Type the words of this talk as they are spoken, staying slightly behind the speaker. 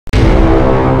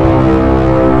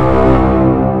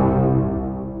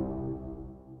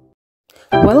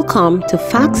Welcome to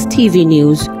Facts TV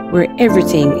News, where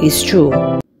everything is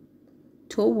true.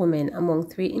 Two women among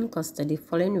three in custody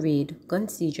following raid gun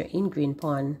seizure in Green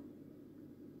Pond.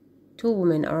 Two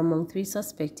women are among three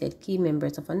suspected key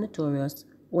members of a notorious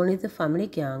Only the Family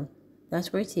gang that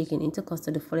were taken into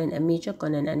custody following a major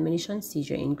gun and ammunition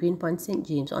seizure in Green Pond, St.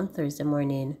 James on Thursday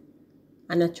morning.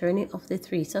 An attorney of the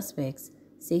three suspects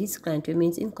says his client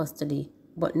remains in custody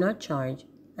but not charged,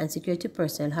 and security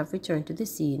personnel have returned to the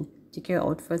scene to carry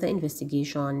out further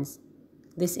investigations.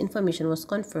 This information was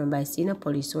confirmed by senior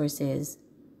police sources.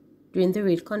 During the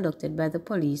raid conducted by the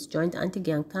Police Joint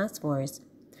Anti-Gang Task Force,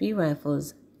 3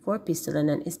 rifles, 4 pistols and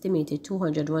an estimated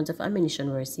 200 rounds of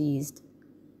ammunition were seized.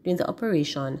 During the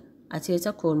operation, a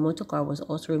Toyota Crown motor car was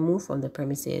also removed from the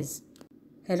premises.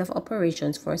 Head of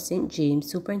Operations for St. James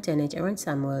Superintendent Aaron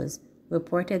Samuels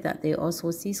reported that they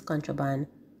also seized contraband,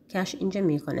 cash in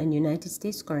Jamaican and United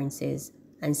States currencies,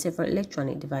 and several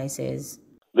electronic devices.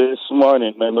 This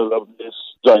morning, members of this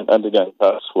Joint Anti-Gang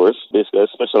Task Force, basically a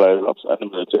specialized ops and the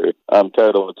military,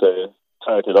 carried out a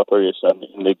targeted operation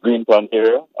in the Green Pond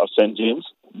area of St. James.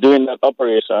 During that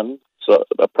operation, so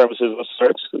the premises were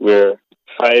searched where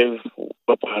 5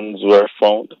 weapons were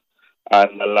found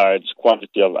and a large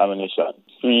quantity of ammunition.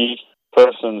 3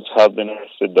 persons have been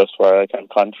arrested thus far, I can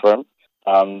confirm.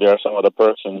 There are some other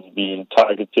persons being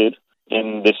targeted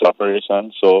in this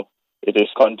operation, so it is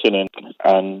continuing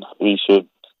and we should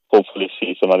hopefully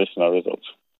see some additional results.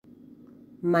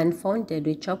 Man found dead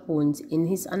with chop wounds in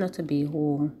his Anatobe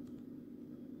home.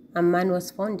 A man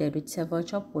was found dead with several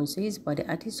chop wounds to his body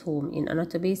at his home in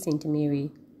Anatobe, St.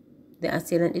 Mary. The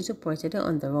assailant is reportedly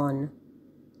on the run.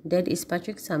 Dead is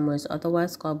Patrick Samuels,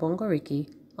 otherwise called Bongo Ricky,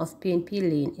 of PNP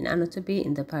Lane in Anatobe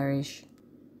in the parish.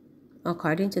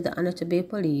 According to the Anatobe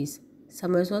police,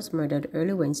 Samuels was murdered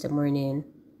early Wednesday morning.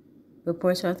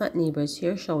 Reports are that neighbors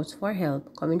hear shouts for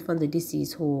help coming from the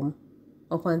deceased's home.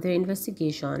 Upon their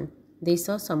investigation, they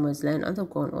saw Samuels lying on the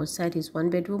ground outside his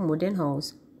 1-bedroom wooden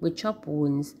house with chop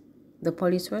wounds. The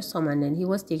police were summoned and he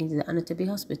was taken to the Anatobe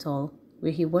Hospital,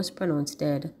 where he was pronounced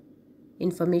dead.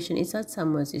 Information is that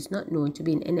Samuels is not known to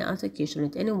be in any altercation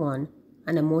with anyone,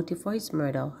 and a motive for his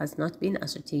murder has not been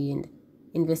ascertained.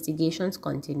 Investigations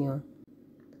continue.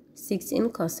 6 in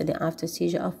custody after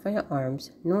seizure of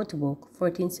firearms, notebook,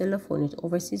 14 cellular phone with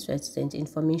overseas resident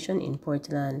information in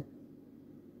Portland.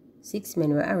 6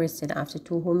 men were arrested after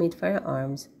 2 homemade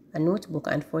firearms, a notebook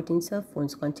and 14 cell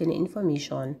phones containing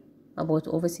information about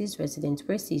overseas residents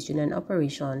were seized during an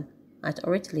operation at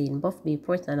Orrit Lane, Buff Bay,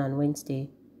 Portland on Wednesday.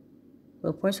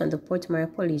 Reports from the Port Mara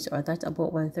police are that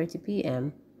about 1:30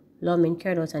 p.m., lawmen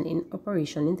carried out an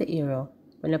operation in the area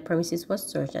when the premises was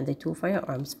searched and the 2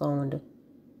 firearms found.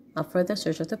 A further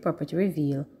search of the property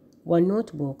revealed 1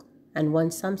 notebook and 1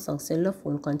 Samsung cellular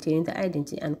phone containing the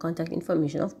identity and contact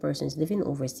information of persons living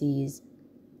overseas.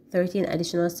 13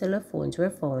 additional cellular phones were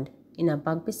found in a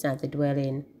bag beside the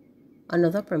dwelling.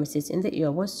 Another premises in the area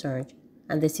was searched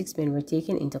and the 6 men were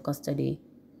taken into custody.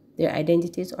 Their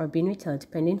identities are being withheld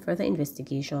pending further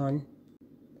investigation.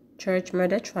 Church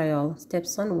murder trial,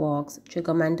 stepson walks,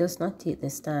 triggerman does not take the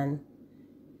stand.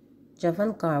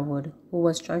 Javon Garwood, who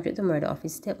was charged with the murder of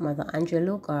his stepmother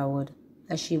Angelo Garwood,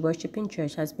 as she worshipped in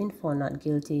church, has been found not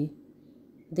guilty.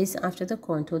 This after the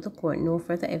Crown told the court no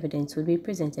further evidence would be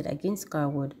presented against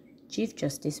Garwood. Chief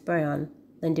Justice Bryan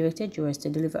then directed jurors to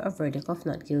deliver a verdict of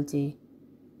not guilty.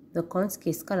 The Crown's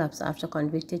case collapsed after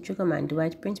convicted triggerman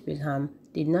Dwight Prince Brigham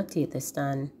did not take the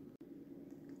stand.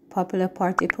 Popular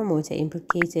party promoter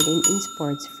implicated in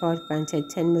sports fraud granted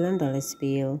 $10 million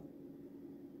bail.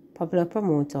 Popular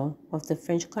promoter of the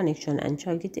French Connection and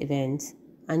Target events,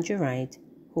 Andrew Wright,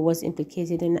 who was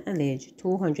implicated in an alleged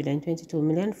 $222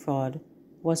 million fraud,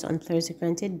 was on Thursday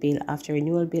granted bail after a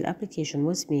renewal bail application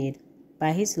was made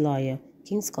by his lawyer,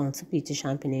 King's Counsel Peter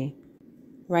Champagny.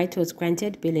 Wright was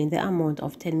granted bail in the amount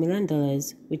of $10 million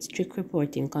with strict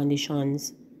reporting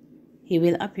conditions. He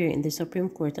will appear in the Supreme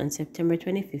Court on September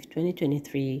 25,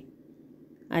 2023.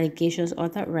 Allegations are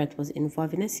that Wright was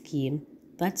involved in a scheme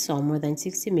that saw more than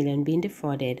 $60 million being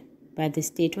defrauded by the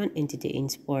state-run entity in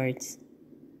sports.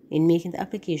 In making the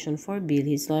application for bail,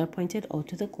 his lawyer pointed out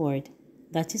to the court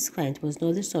that his client was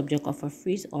now the subject of a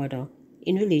freeze order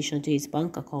in relation to his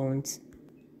bank accounts.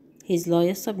 His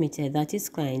lawyer submitted that his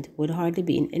client would hardly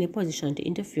be in any position to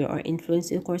interfere or influence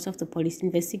the course of the police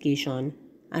investigation,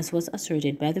 as was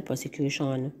asserted by the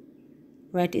prosecution.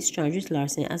 Wright is charged with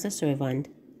larceny as a servant,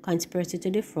 conspiracy to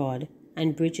defraud,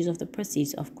 and breaches of the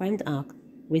Proceeds of Crime Act,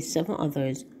 with 7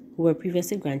 others who were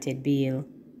previously granted bail.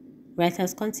 Wright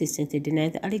has consistently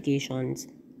denied the allegations.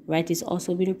 Wright is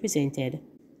also being represented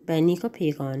by Nico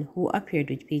Pagan, who appeared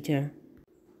with Peter.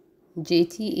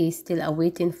 JTA still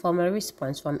awaiting formal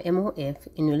response from MOF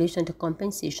in relation to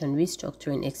compensation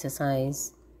restructuring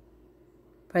exercise.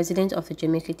 President of the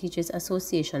Jamaica Teachers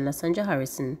Association, Lasanja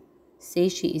Harrison,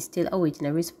 says she is still awaiting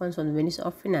a response from the Minister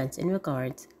of Finance in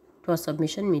regards to a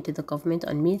submission made to the government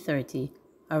on May 30,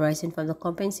 arising from the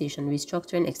compensation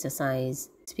restructuring exercise.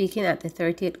 Speaking at the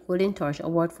 38th Golden Torch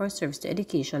Award for Service to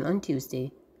Education on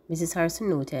Tuesday, Mrs. Harrison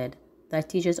noted that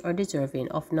teachers are deserving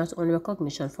of not only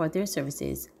recognition for their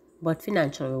services, but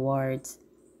financial rewards.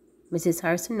 Mrs.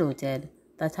 Harrison noted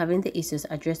that having the issues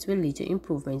addressed will lead to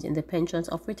improvements in the pensions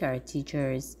of retired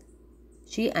teachers.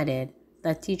 She added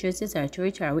that teachers desire to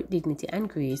retire with dignity and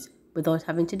grace without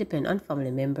having to depend on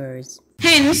family members.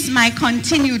 Hence, my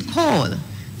continued call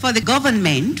for the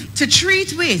government to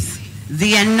treat with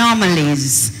the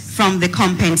anomalies from the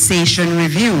compensation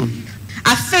review.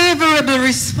 A favorable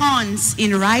response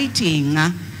in writing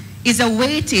is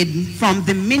awaited from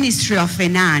the Ministry of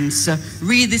Finance,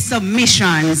 read the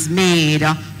submissions made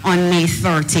on May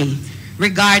 30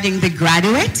 regarding the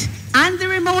graduate and the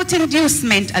remote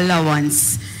inducement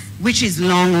allowance, which is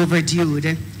long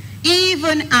overdue,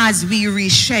 even as we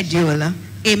reschedule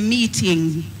a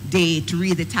meeting date,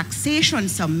 read the taxation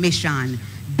submission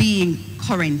being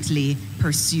currently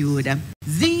pursued.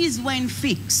 These, when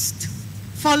fixed,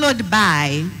 followed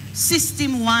by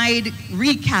system-wide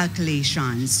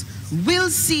recalculations, will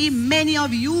see many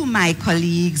of you, my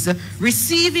colleagues,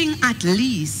 receiving at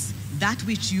least that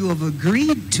which you have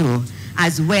agreed to,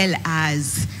 as well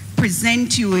as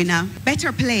present you in a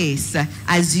better place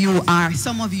as you are,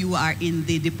 some of you are in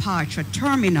the departure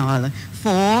terminal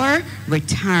for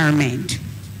retirement.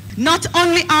 Not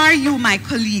only are you, my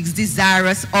colleagues,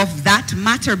 desirous of that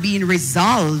matter being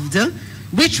resolved,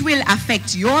 which will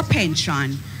affect your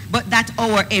pension, but that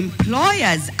our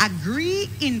employers agree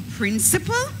in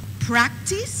principle,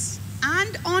 practice,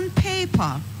 and on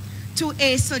paper to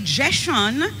a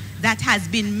suggestion that has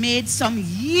been made some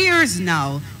years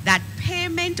now, that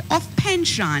payment of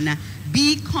pension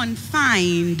be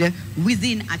confined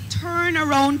within a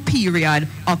turnaround period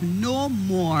of no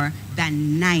more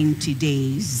than 90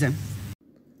 days.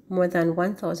 More than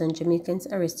 1,000 Jamaicans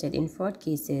arrested in fraud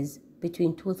cases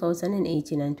between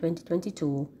 2018 and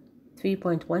 2022,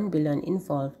 3.1 billion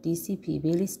involved, DCP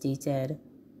Bailey stated.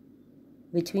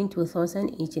 Between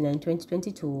 2018 and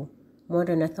 2022, more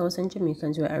than 1,000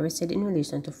 Jamaicans were arrested in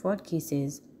relation to fraud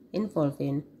cases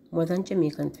involving more than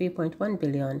Jamaican 3.1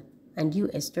 billion and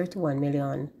US 31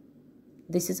 million.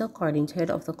 This is according to head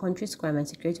of the country's crime and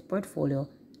security portfolio,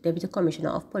 Deputy Commissioner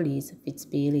of Police, Fitz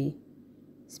Bailey.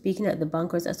 Speaking at the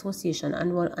Bankers Association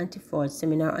annual anti-fraud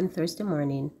seminar on Thursday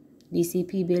morning,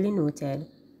 DCP Bailey noted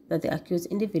that the accused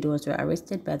individuals were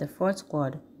arrested by the Fraud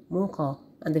Squad, MOCA,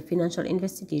 and the Financial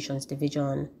Investigations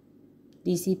Division.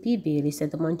 DCP Bailey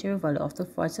said the monetary value of the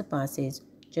fraud surpasses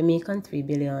Jamaican 3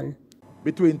 billion.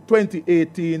 Between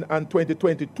 2018 and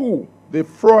 2022, the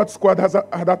fraud squad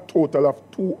had a total of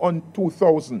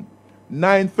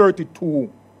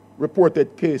 2,932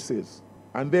 reported cases,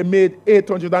 and they made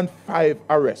 805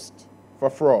 arrests for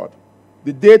fraud.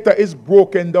 The data is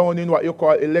broken down in what you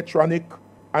call electronic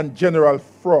and general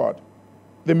fraud.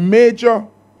 The major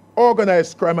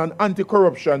organized crime and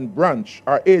anti-corruption branch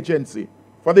or agency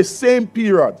for the same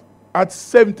period had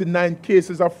 79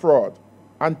 cases of fraud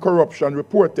and corruption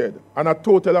reported, and a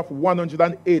total of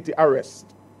 180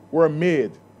 arrests were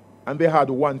made, and they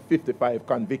had 155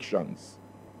 convictions.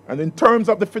 And in terms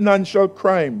of the financial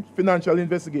crime, financial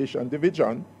investigation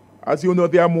division, as you know,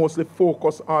 they are mostly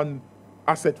focused on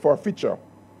asset forfeiture.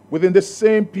 Within the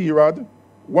same period,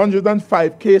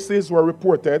 105 cases were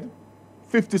reported,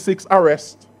 56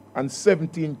 arrests, and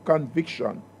 17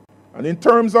 convictions. And in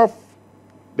terms of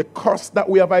the costs that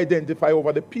we have identified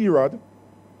over the period,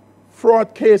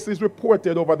 fraud cases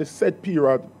reported over the said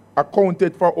period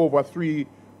accounted for over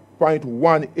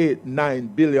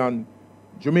 3.189 billion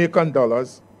Jamaican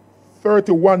dollars,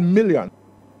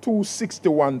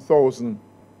 31,261,000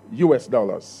 US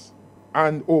dollars,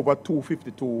 and over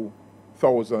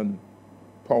 252,000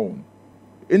 pounds.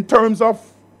 In terms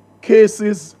of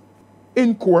cases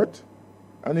in court,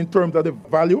 and in terms of the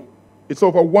value, it's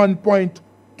over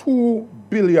 1.2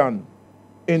 billion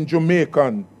in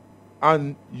Jamaican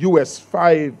and US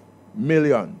 5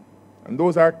 million. And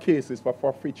those are cases for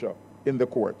forfeiture in the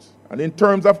courts. And in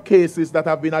terms of cases that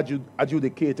have been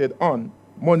adjudicated on,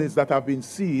 monies that have been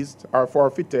seized or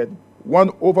forfeited,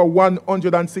 over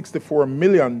 164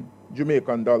 million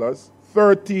Jamaican dollars,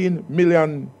 13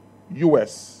 million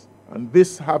US. And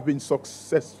this have been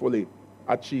successfully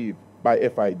achieved by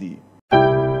FID.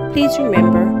 Please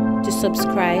remember to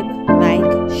subscribe,